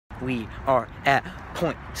We are at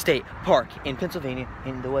Point State Park in Pennsylvania,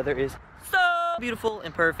 and the weather is so beautiful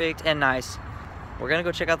and perfect and nice. We're gonna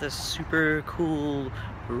go check out this super cool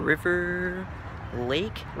river.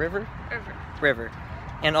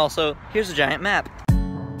 And also, here's a giant map.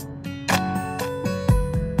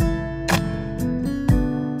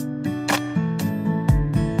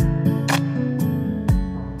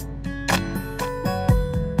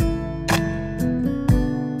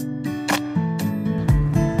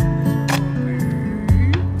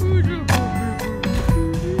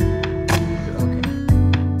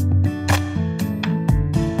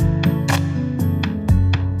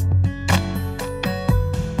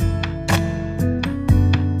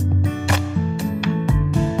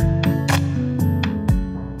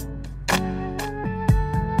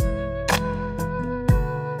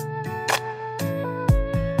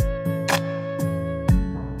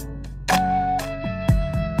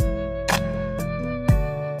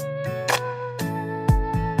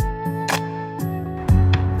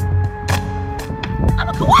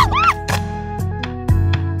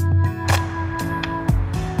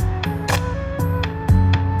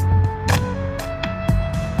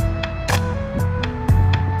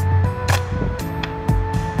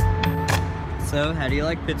 So, how do you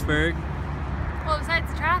like Pittsburgh? Well, besides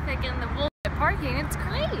the traffic and the bullshit parking, it's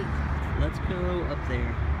great. Let's go up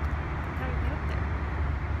there. How do we get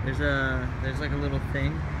up there? There's like a little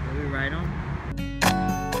thing that we ride on.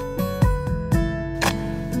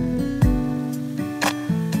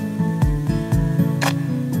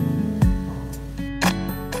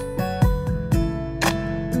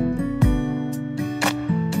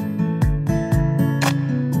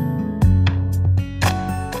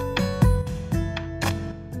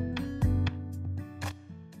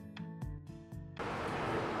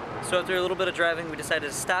 So after a little bit of driving, we decided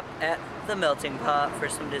to stop at the melting pot for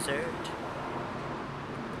some dessert.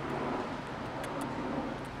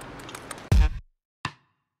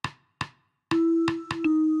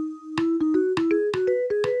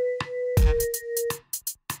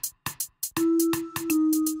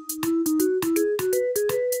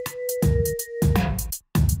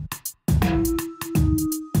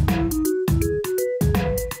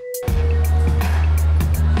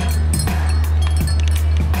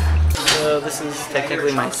 This is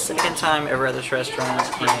technically my second time ever at this restaurant,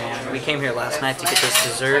 and we came here last night to get this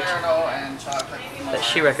dessert that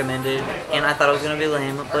she recommended, and I thought it was going to be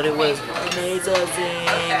lame, but it was amazing.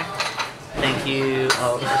 Thank you.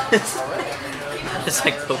 Oh, just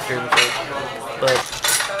like poke her in the face.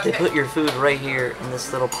 But they put your food right here in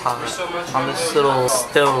this little pot, on this little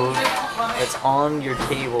stove that's on your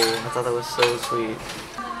table. I thought that was so sweet.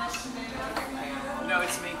 No,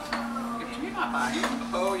 it's me.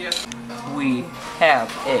 Oh, yes. We have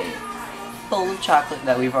a bowl of chocolate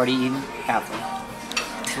that we've already eaten half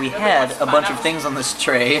of. We had a bunch of things on this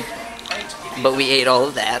tray, but we ate all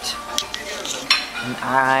of that. And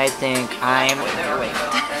I think I'm...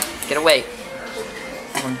 Get away.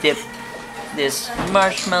 I'm gonna dip this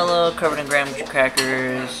marshmallow covered in graham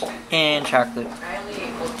crackers in chocolate.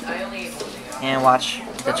 And watch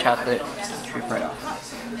the chocolate drip right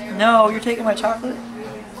off. No, you're taking my chocolate?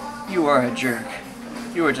 You are a jerk.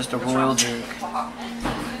 You are just a royal jerk.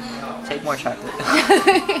 Take more chocolate.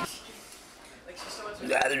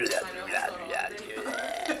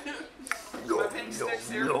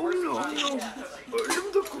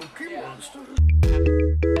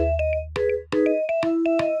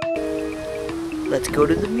 Let's go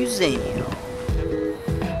to the museum.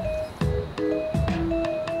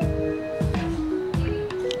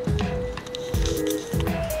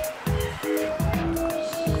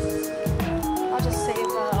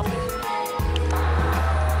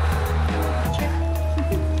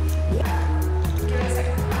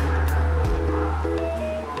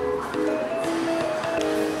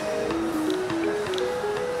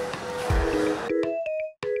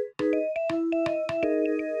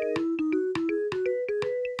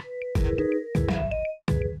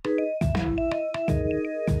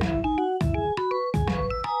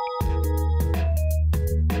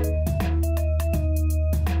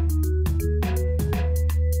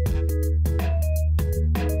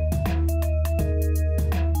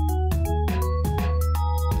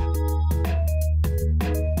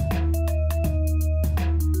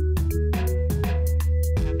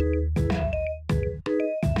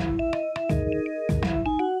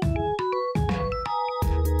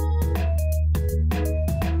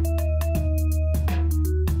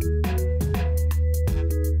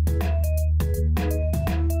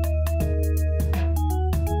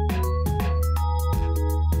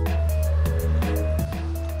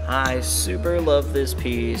 I super love this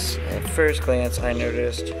piece. At first glance, I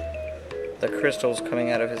noticed the crystals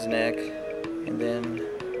coming out of his neck, and then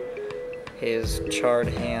his charred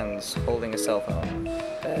hands holding a cell phone.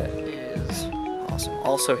 That is awesome.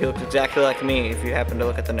 Also, he looks exactly like me if you happen to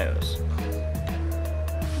look at the nose.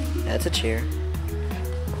 That's a chair.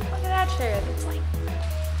 Look at that chair. It's like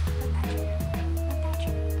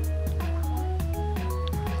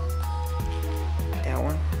that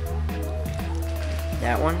one.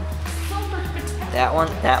 That one. That one.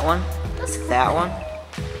 That one. That one.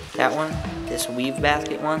 That one. This weave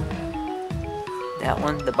basket one. That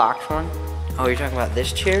one. The box one. Oh, you're talking about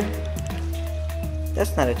this chair?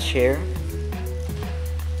 That's not a chair.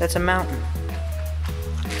 That's a mountain.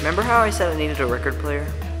 Remember how I said I needed a record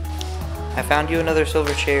player? I found you another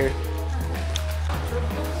silver chair.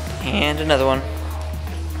 And another one.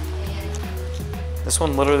 This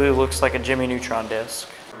one literally looks like a Jimmy Neutron disc.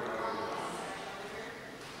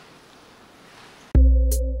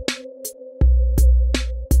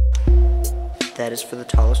 That is for the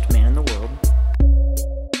tallest man in the world.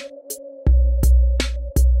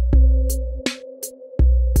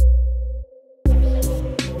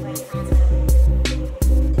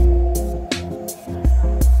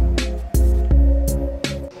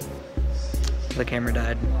 The camera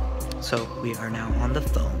died, so we are now on the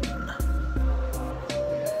phone.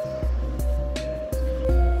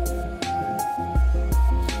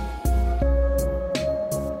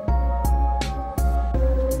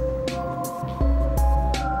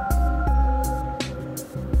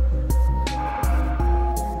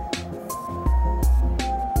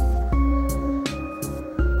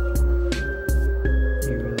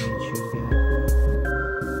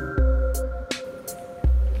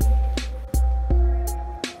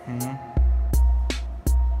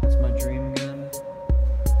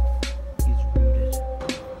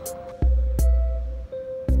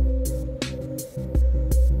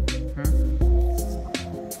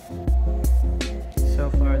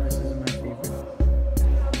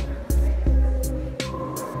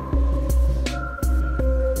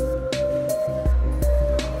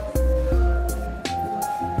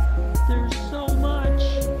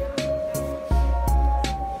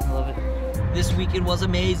 This weekend was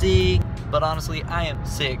amazing, but honestly, I am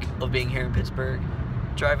sick of being here in Pittsburgh.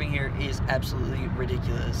 Driving here is absolutely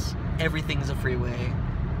ridiculous. Everything's a freeway,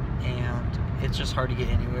 and it's just hard to get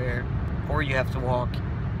anywhere. Or you have to walk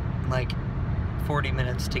like 40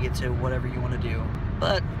 minutes to get to whatever you want to do.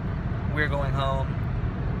 But we're going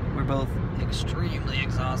home. We're both extremely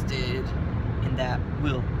exhausted, and that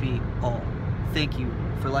will be all. Thank you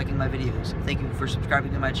for liking my videos. Thank you for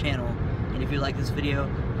subscribing to my channel. And if you like this video,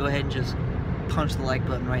 go ahead and just punch the like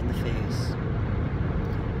button right in the face.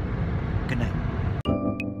 Good night.